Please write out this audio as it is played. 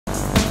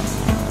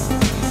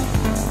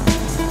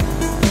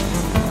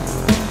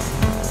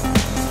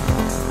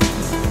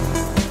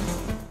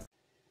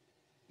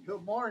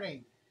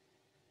morning.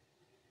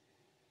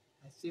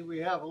 I see we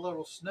have a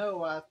little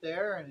snow out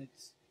there and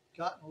it's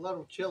gotten a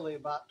little chilly,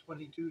 about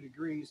 22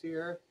 degrees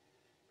here.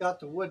 Got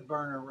the wood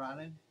burner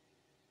running.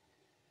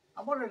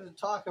 I wanted to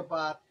talk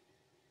about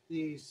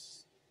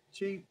these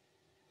cheap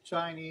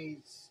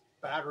Chinese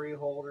battery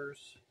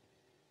holders,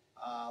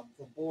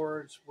 the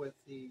boards with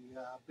the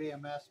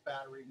BMS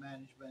battery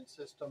management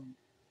system,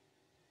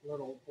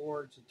 little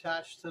boards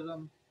attached to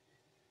them.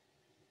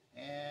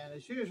 And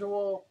as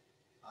usual,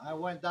 I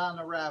went down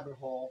the rabbit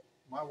hole.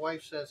 My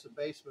wife says the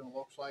basement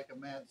looks like a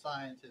mad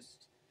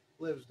scientist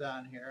lives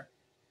down here.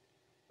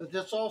 But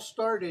this all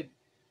started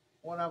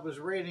when I was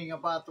reading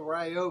about the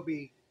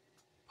Ryobi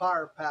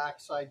power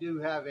packs. I do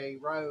have a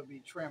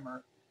Ryobi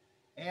trimmer.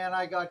 And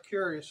I got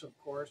curious, of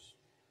course.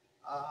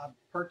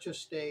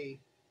 Purchased a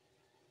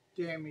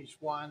damaged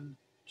one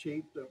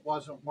cheap that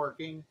wasn't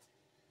working.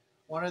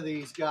 One of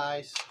these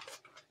guys,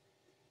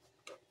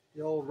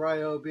 the old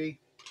Ryobi.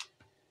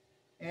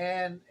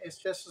 And it's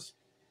just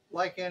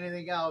like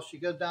anything else.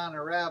 You go down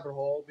a rabbit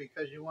hole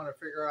because you want to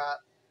figure out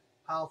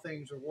how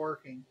things are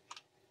working.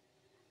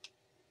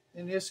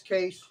 In this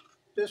case,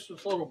 this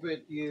was a little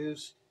bit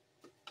used.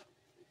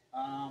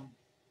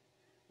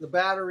 The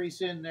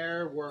batteries in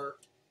there were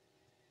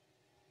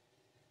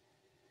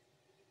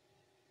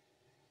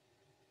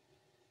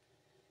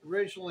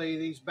originally,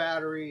 these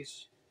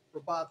batteries were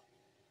about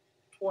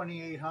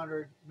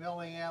 2,800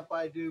 milliamp,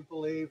 I do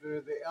believe.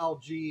 They're the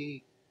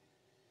LG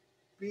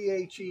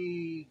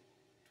BHE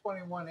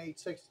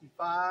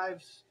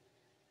 21865s.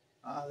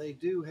 They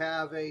do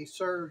have a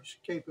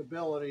surge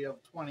capability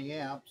of 20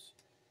 amps.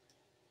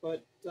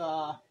 But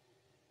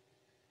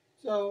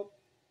so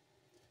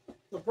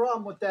the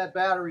problem with that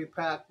battery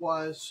pack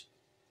was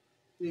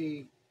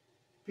the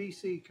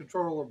PC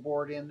controller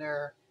board in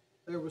there.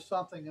 There was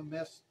something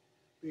amiss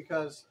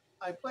because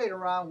I played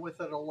around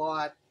with it a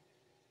lot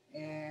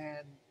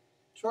and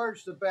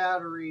charged the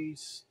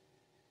batteries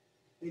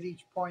at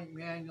each point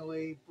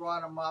manually,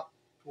 brought them up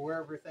to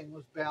where everything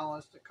was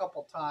balanced a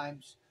couple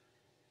times,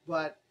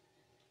 but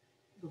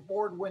the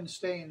board wouldn't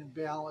stay in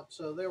balance,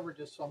 so there were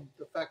just some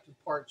defective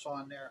parts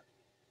on there.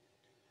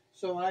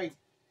 So I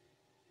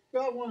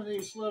got one of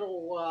these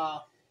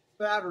little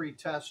battery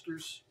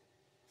testers,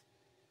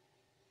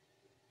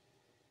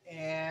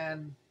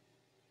 and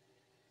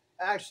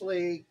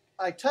actually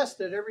I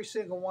tested every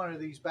single one of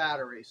these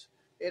batteries.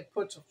 It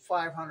puts a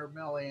 500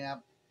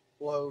 milliamp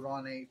load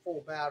on a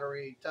full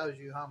battery, tells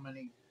you how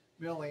many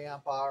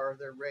milliamp hour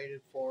they're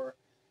rated for.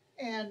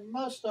 And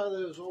most of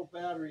those old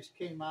batteries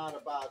came out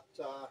about,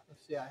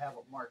 let's see, I have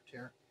it marked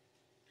here.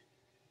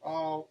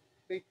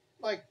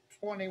 Like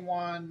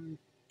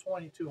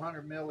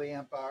 2200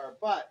 milliamp hour,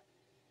 but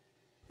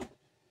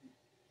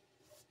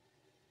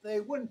they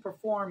wouldn't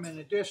perform in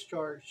a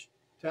discharge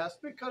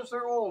test because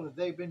they're old.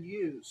 They've been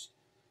used.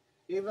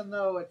 Even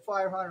though at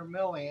 500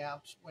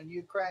 milliamps, when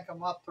you crank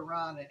them up to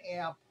around an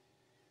amp,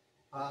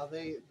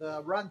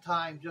 the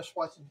runtime just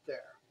wasn't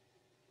there.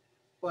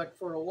 But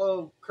for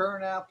low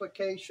current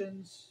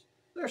applications,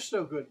 they're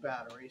still good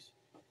batteries.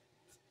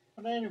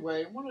 But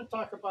anyway, I want to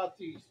talk about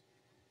these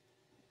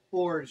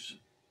boards.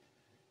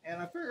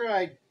 And I figured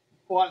I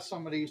bought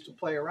some of these to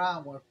play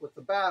around with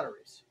the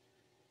batteries.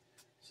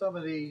 Some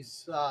of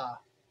these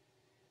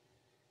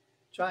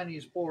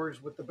Chinese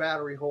boards with the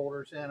battery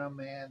holders in them,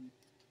 and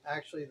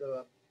actually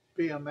the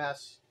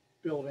BMS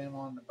built in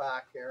on the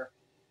back here.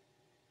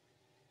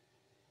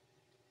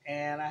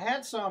 And I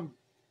had some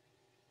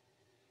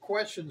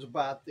questions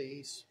about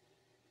these.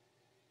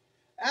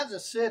 As it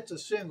sits, a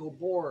single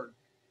board,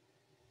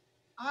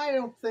 I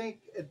don't think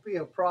it'd be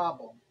a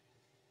problem.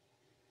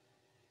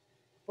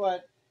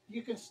 But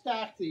you can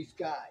stack these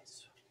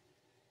guys.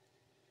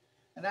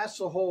 And that's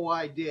the whole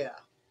idea.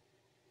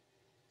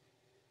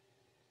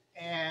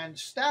 And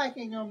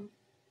stacking them,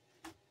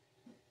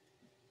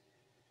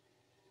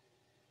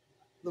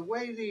 the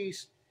way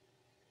these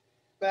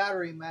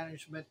battery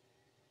management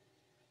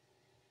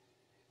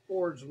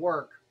boards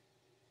work,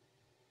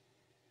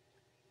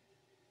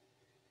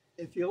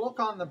 if you look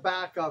on the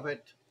back of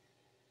it,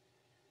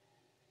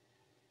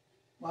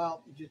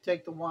 well, if you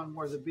take the one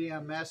where the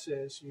BMS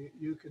is,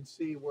 you can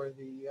see where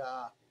the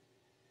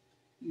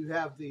you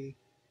have the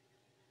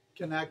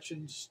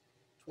connections,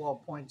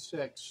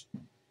 12.6,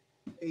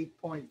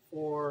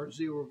 8.4,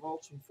 0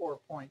 volts, and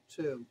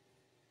 4.2,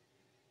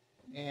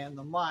 and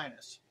the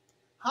minus.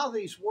 How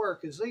these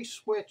work is they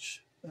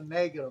switch the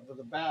negative of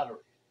the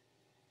battery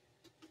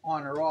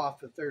on or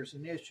off if there's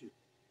an issue.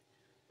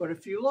 But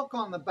if you look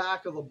on the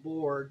back of the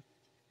board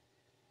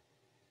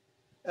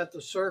at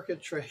the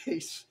circuit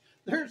trace,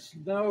 there's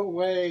no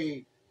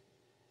way,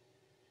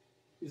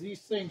 because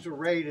these things are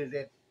rated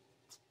at,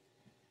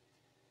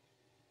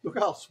 look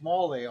how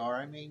small they are.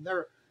 I mean,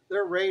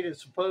 they're rated,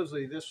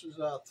 supposedly, this is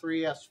a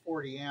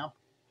 3S40 amp.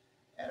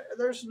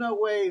 There's no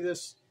way the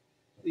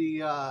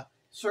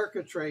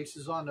circuit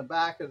traces on the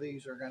back of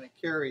these are going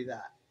to carry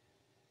that.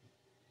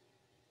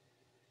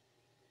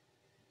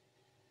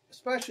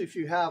 Especially if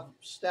you have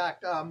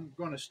stacked, I'm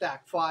going to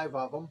stack 5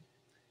 of them.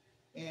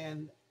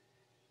 And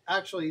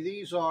actually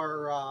these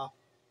are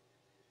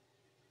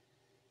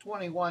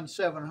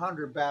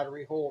 21700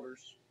 battery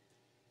holders.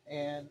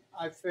 And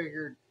I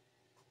figured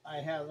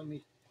let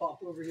me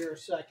pop over here a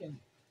second.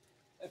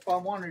 If I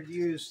wanted to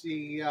use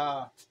the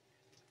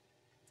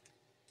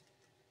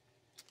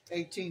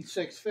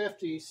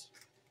 18650s,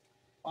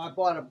 I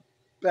bought a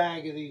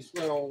bag of these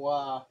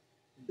little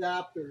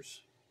adapters.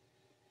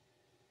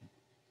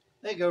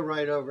 They go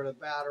right over the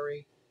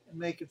battery and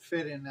make it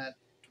fit in that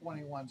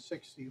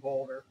 2160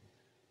 holder.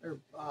 There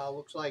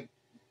looks like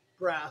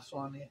brass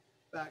on the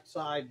back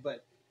side,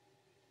 but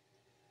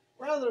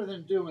rather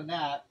than doing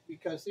that,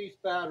 because these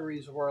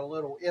batteries were a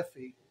little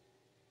iffy,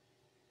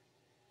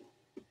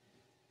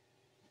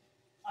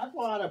 I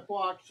bought a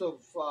box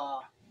of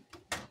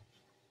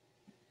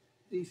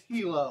these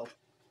Halo,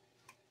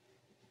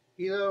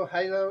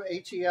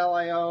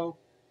 Helio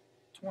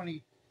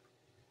 20.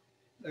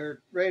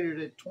 They're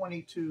rated at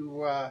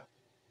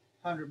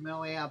 2200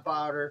 milliamp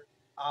hour,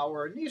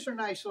 and these are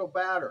nice little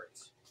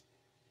batteries.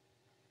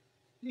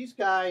 These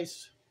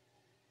guys,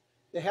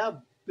 they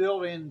have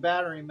built-in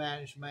battery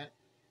management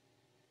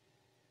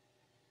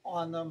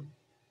on them,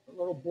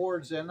 little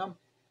boards in them,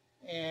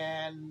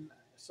 and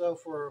so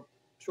for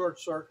short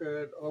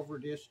circuit, over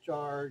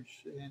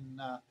discharge, and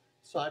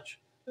such,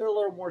 they're a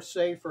little more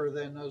safer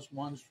than those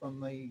ones from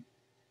the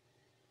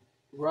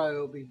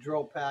Ryobi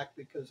drill pack,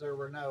 because there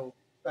were no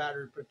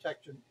battery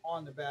protection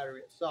on the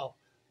battery itself.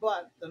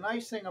 But the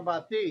nice thing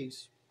about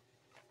these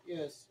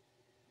is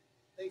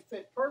they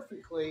fit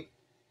perfectly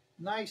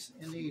nice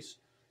in these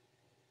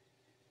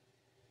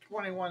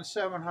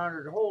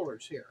 21700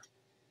 holders here.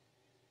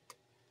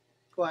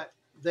 But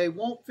they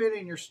won't fit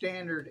in your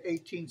standard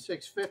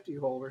 18650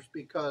 holders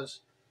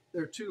because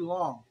they're too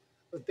long.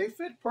 But they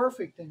fit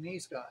perfect in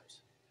these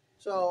guys.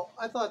 So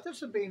I thought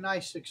this would be a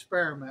nice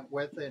experiment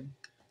with, and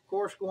of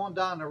course, going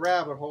down the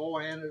rabbit hole,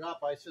 I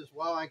says,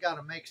 well, I got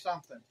to make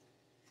something.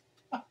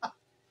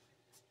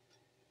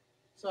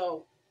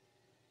 So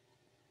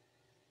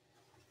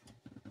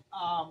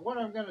what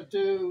I'm going to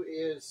do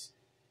is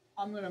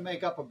I'm going to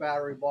make up a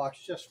battery box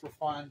just for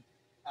fun.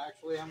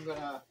 Actually, I'm going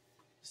to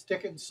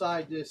stick it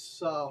inside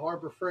this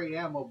Harbor Freight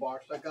ammo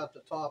box. I got the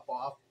top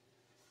off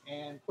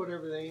and put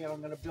everything in. I'm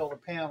going to build a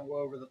panel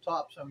over the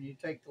top, so when you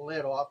take the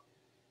lid off,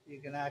 you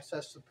can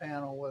access the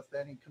panel with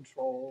any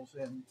controls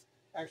and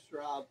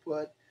extra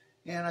output.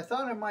 And I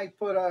thought I might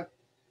put a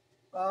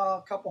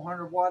couple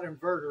 100-watt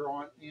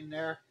inverter in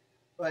there,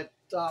 but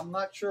I'm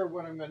not sure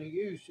what I'm going to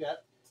use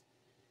yet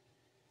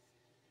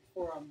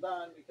before I'm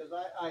done, because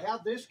I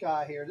have this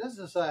guy here. This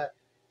is a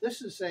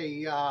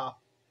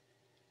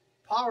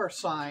power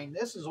sign.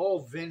 This is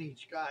old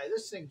vintage guy.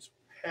 This thing's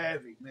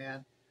heavy,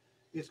 man.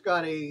 It's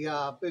got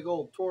a big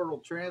old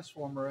toroidal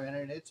transformer in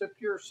it. It's a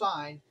pure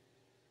sine.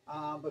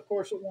 But of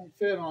course, it won't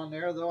fit on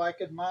there, though I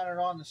could mount it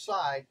on the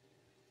side.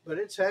 But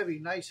it's heavy,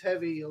 nice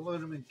heavy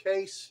aluminum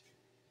case.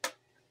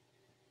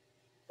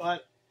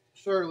 But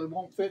certainly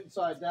won't fit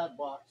inside that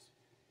box.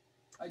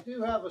 I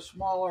do have a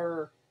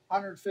smaller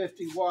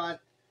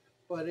 150-watt,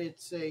 but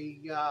it's a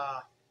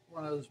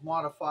one of those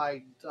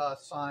modified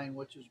sine,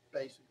 which is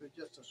basically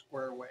just a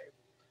square wave.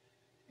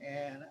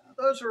 And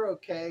those are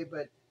okay,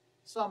 but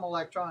some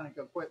electronic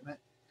equipment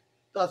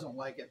doesn't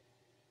like it.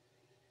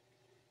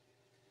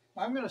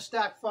 I'm going to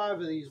stack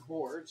 5 of these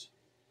boards,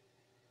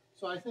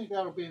 so I think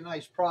that'll be a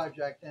nice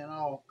project, and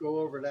I'll go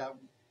over that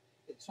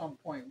at some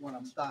point when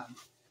I'm done.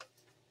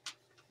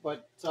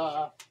 But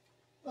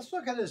let's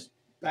look at this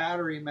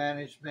battery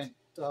management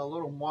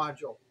little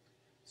module.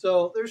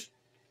 So there's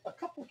a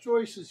couple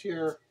choices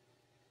here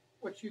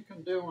what you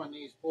can do on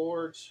these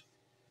boards.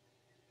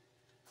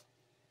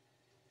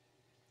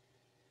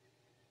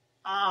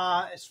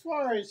 As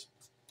far as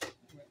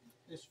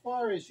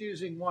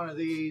using one of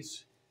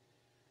these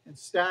and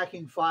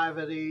stacking 5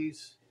 of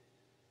these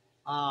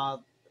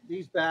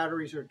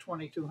batteries are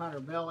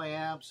 2200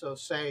 milliamps, so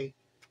say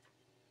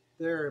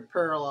they're in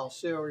parallel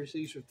series.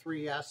 These are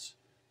 3S,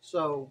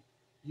 so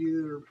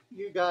you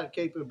got a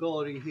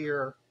capability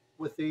here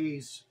with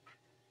these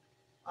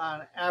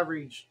on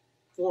average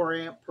 4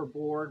 amp per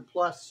board,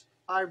 plus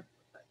a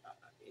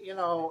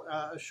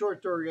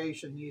short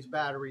duration. These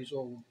batteries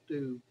will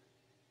do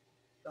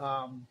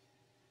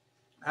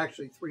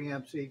actually 3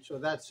 amps each, so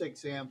that's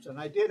 6 amps. And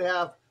I did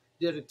a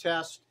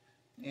test,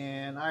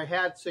 and I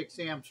had 6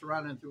 amps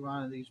running through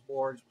one of these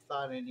boards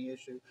without any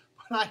issue.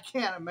 But I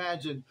can't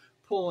imagine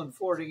pulling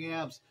 40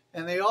 amps.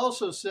 And they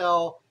also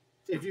sell,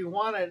 if you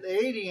wanted the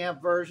 80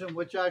 amp version,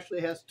 which actually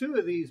has 2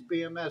 of these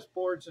BMS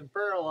boards in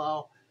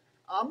parallel,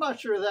 I'm not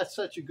sure that's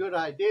such a good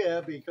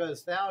idea,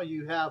 because now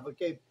you have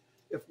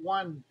if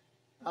one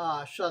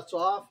shuts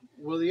off,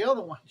 will the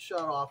other one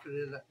shut off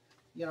in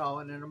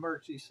an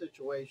emergency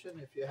situation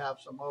if you have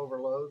some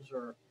overloads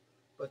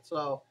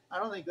so I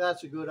don't think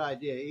that's a good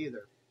idea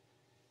either.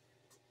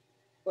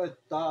 But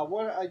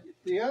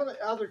the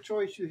other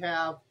choice you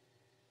have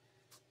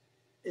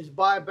is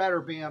buy a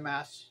better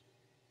BMS,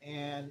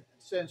 and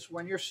since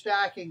when you're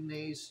stacking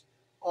these,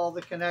 all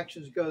the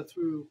connections go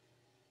through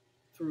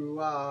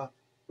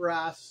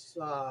brass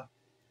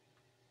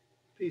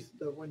pieces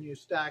when you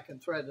stack and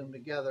thread them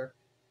together.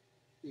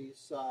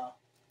 These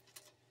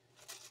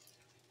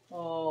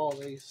all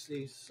these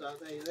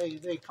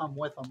they come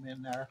with them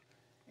in there,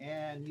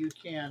 and you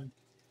can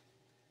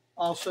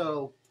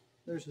also,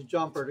 there's a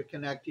jumper to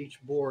connect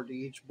each board to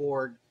each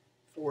board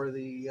for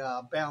the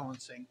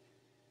balancing.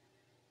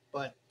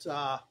 But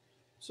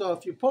so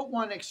if you put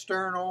one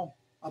external,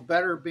 a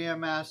better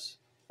BMS,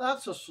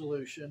 that's a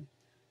solution.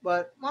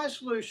 But my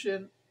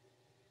solution,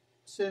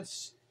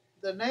 since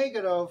the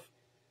negative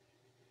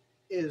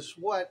is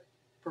what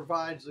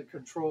provides the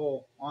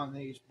control on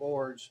these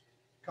boards,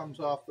 comes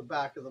off the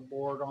back of the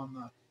board on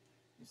the,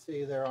 you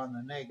see there on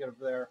the negative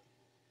there.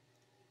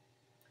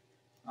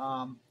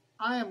 I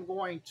am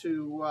going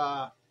to,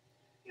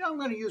 I'm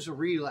going to use a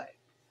relay.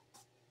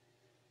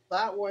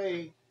 That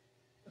way,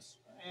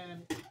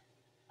 and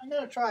I'm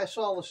going to try a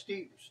solid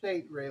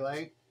state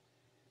relay.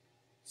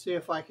 See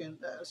if I can,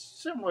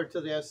 similar to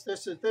this.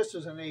 This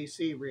is an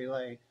AC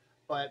relay,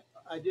 but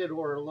I did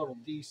order a little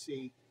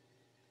DC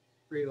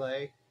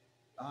relay.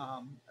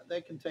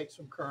 They can take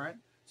some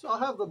current. So I'll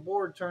have the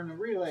board turn the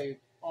relay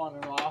on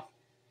and off.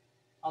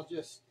 I'll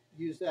just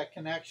use that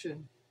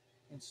connection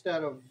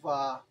instead of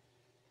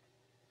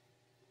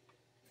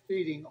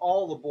feeding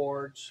all the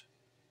boards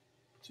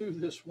to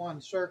this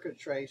one circuit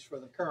trace for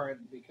the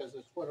current, because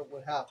it's what it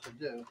would have to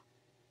do.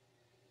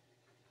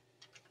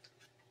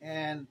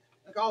 And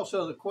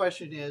also the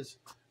question is,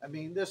 I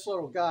mean, this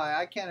little guy,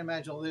 I can't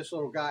imagine this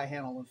little guy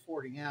handling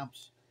 40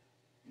 amps,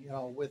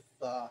 with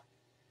the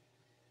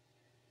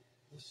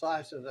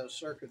size of those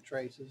circuit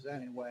traces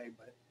anyway.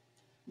 But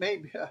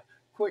maybe a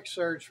quick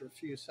search for a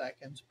few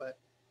seconds. But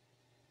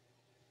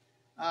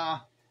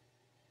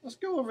let's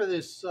go over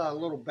this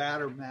little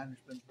battery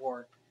management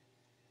board.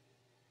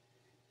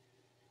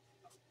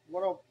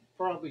 What I'll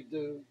probably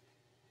do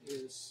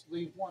is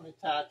leave one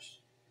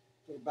attached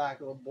to the back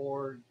of the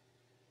board,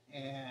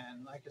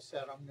 and like I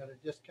said, I'm going to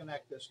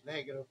disconnect this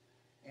negative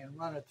and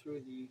run it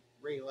through the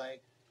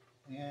relay,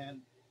 and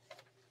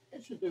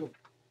it should do a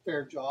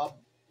fair job.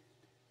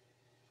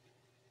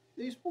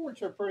 These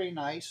boards are pretty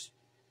nice,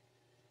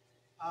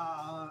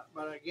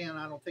 but again,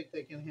 I don't think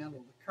they can handle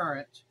the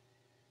current,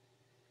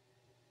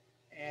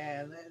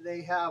 and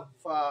they have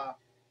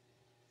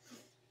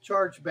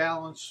charge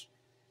balance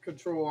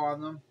control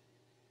on them,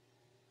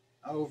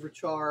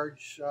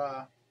 overcharge.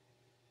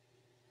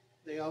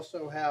 They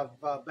also have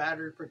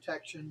battery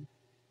protection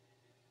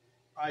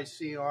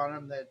IC on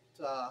them that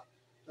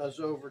does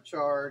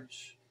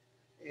overcharge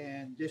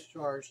and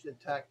discharge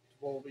detect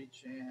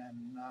voltage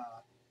and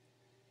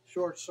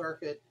short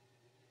circuit.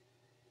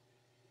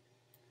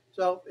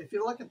 So if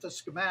you look at the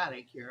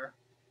schematic here,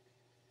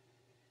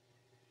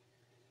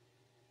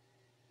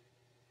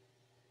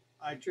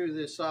 I drew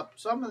this up.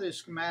 Some of the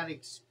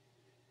schematics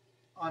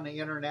on the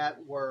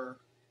internet were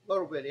a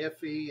little bit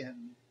iffy,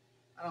 and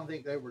I don't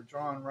think they were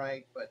drawn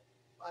right, but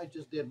I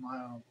just did my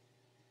own.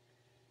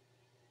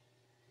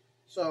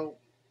 So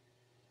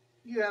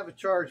you have a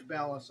charge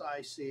balance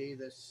IC,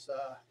 this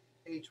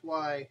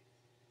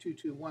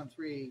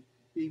HY2213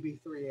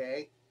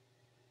 BB3A,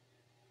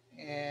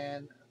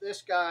 and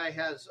this guy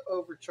has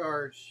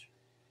overcharge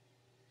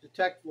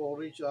detect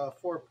voltage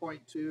 4.2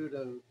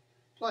 to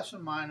plus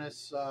and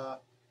minus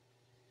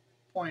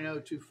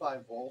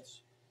 0.025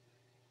 volts,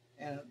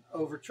 and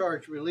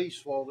overcharge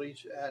release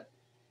voltage at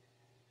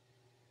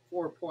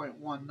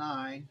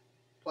 4.19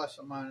 plus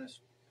or minus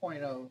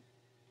 0.035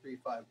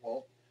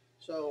 volt.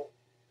 So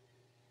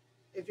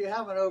if you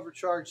have an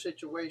overcharge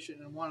situation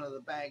in one of the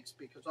banks,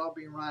 because I'll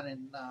be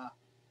running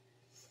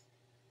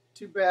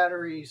two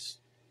batteries,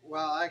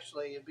 well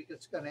actually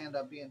it's going to end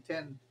up being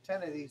 10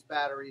 of these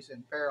batteries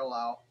in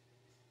parallel,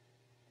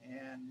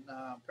 and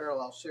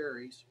parallel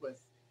series with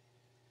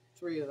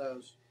 3 of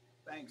those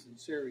banks in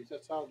series.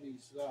 That's how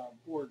these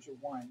boards are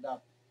wound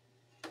up.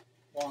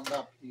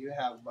 You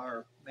have,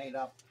 are made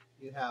up,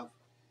 you have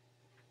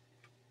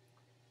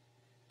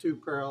 2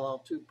 parallel,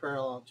 2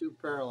 parallel, 2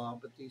 parallel,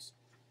 but these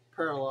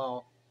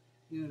parallel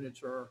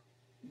units are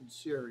in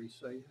series.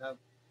 So you have,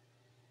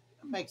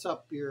 it makes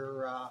up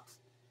your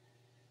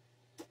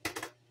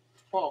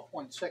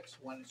 12.6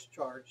 when it's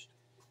charged.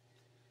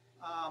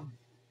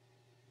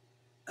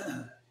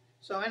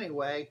 So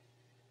anyway,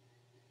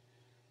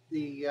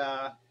 the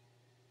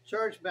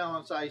charge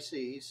balance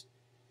ICs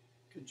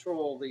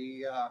control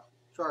the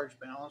charge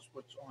balance,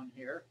 what's on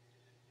here,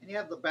 and you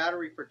have the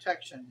battery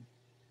protection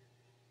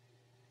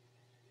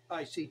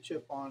IC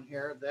chip on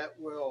here that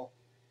will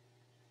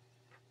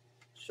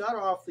shut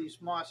off these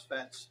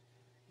MOSFETs.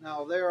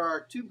 Now there are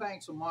 2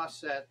 banks of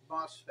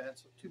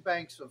MOSFETs, 2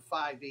 banks of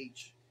 5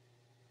 each,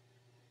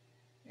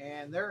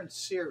 and they're in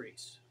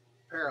series,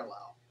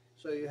 parallel.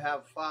 So you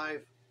have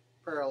 5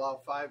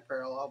 parallel, 5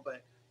 parallel,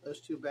 but those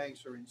 2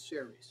 banks are in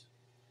series.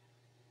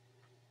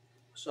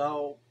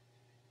 So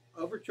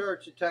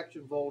overcharge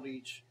detection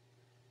voltage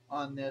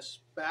on this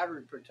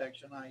battery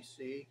protection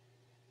IC,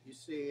 you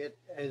see it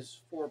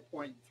as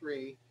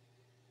 4.3,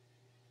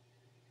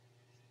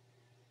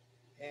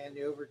 and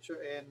the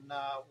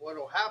what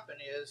will happen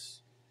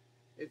is,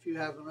 if you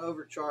have an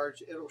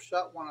overcharge, it'll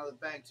shut one of the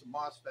banks of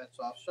MOSFETs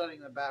off,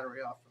 shutting the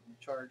battery off from the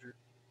charger.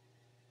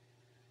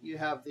 you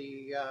have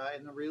the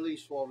and the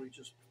release voltage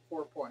is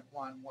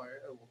 4.1 where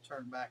it will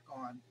turn back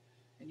on,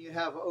 and you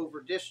have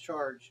over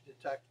discharge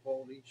detect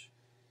voltage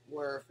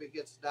where if it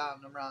gets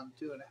down around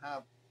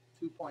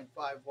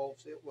 2.5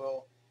 volts, it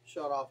will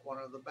shut off one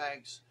of the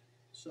banks,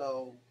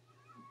 so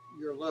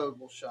your load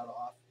will shut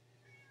off.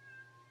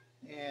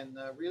 And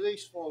the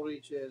release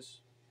voltage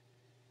is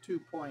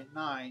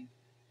 2.9.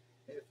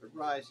 If it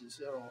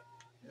rises,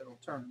 it'll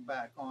turn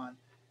back on.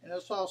 And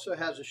this also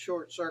has a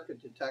short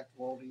circuit detect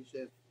voltage.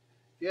 If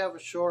you have a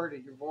short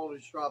and your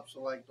voltage drops to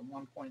like the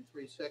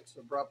 1.36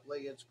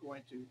 abruptly, it's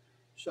going to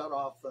shut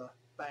off the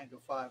bank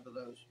of 5 of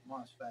those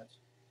MOSFETs.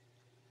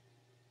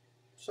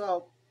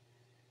 So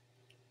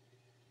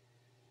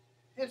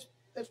it's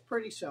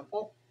pretty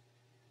simple,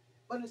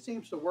 but it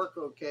seems to work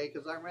okay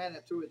because I ran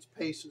it through its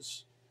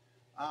paces.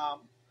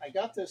 I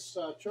got this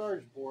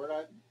charge board.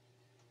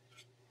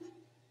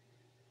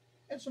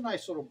 It's a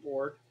nice little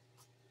board,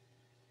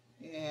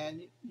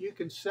 and you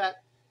can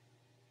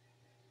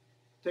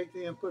take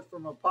the input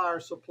from a power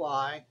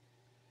supply,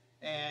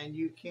 and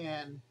you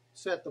can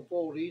set the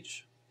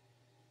voltage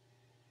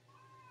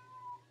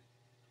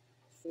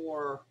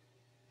for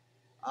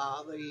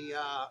the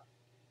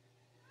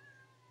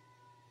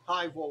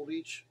high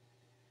voltage,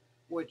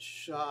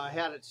 which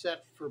had it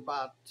set for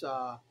about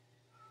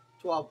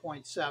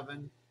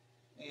 12.7,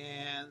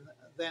 and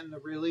then the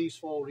release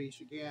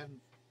voltage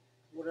again,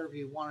 whatever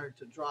you wanted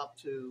to drop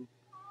to,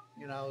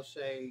 you know,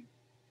 say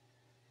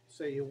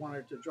you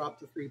wanted to drop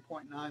to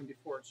 3.9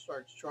 before it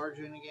starts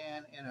charging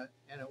again, and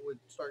it would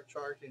start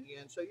charging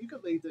again. So you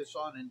could leave this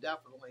on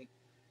indefinitely.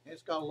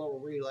 It's got a little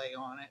relay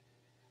on it.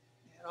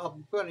 And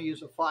I'm going to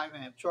use a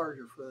 5-amp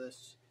charger for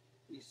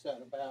these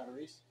set of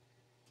batteries.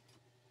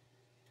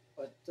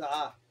 But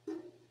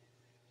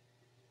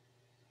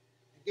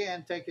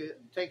again,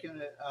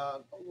 taking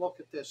a look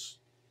at this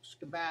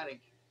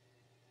schematic,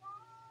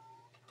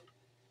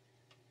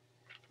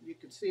 you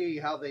can see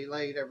how they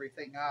laid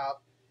everything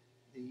out.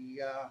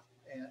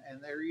 And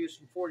they're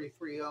using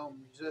 43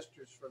 ohm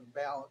resistors for the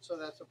balance, so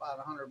that's about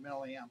 100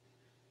 milliamp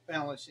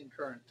balancing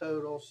current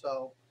total.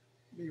 So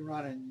be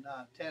running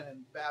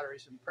 10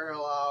 batteries in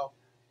parallel,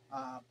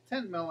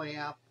 10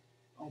 milliamp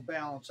will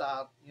balance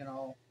out, you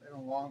know, in the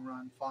long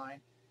run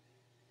fine.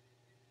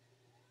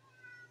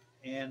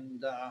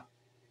 And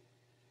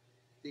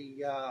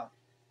the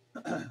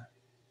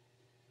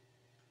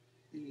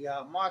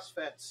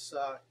MOSFETs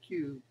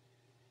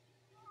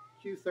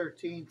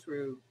Q13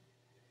 through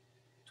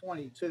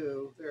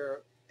 22,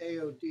 they're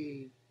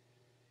AOD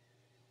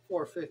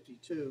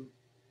 452,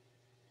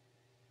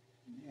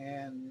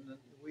 and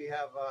we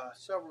have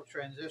several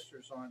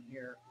transistors on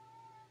here.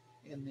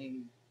 In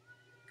the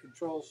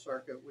control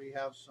circuit, we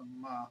have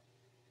some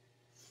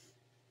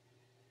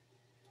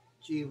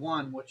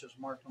G1, which is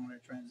marked on the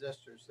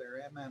transistors.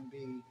 They're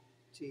MMB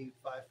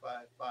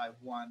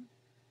T5551,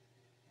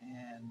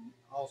 and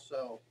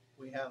also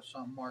we have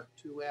some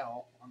marked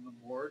 2L on the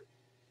board,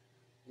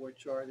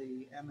 which are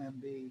the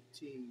MMB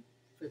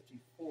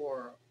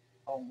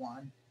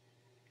T5401.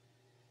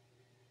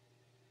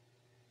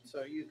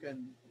 So you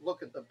can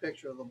look at the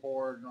picture of the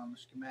board on the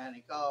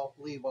schematic. I'll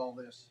leave all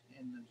this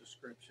in the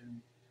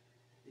description.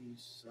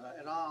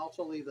 And I'll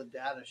also leave the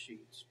data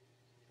sheets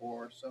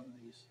for some of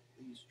these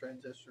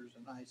transistors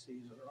and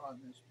ICs that are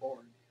on this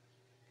board,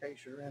 in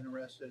case you're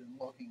interested in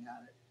looking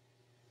at it.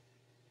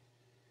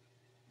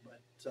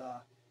 But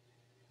so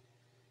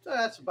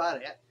that's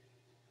about it.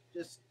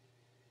 Just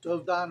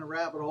dove down the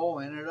rabbit hole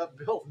and ended up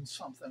building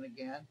something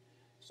again.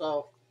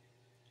 So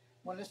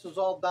when this is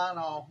all done,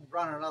 I'll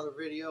run another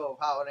video of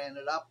how it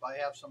ended up. I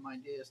have some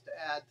ideas to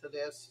add to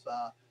this,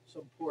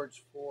 some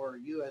ports for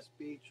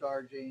USB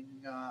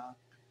charging,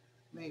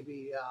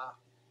 maybe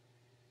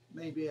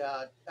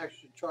a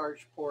extra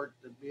charge port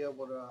to be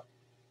able to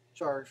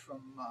charge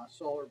from a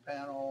solar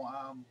panel.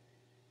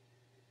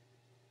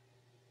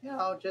 You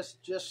know,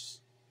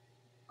 just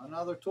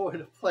another toy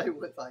to play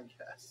with, I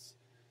guess.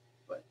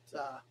 But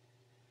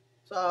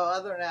so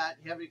other than that,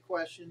 you have any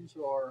questions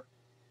or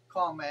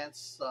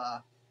comments,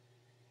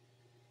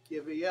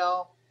 give a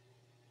yell,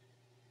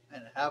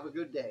 and have a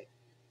good day.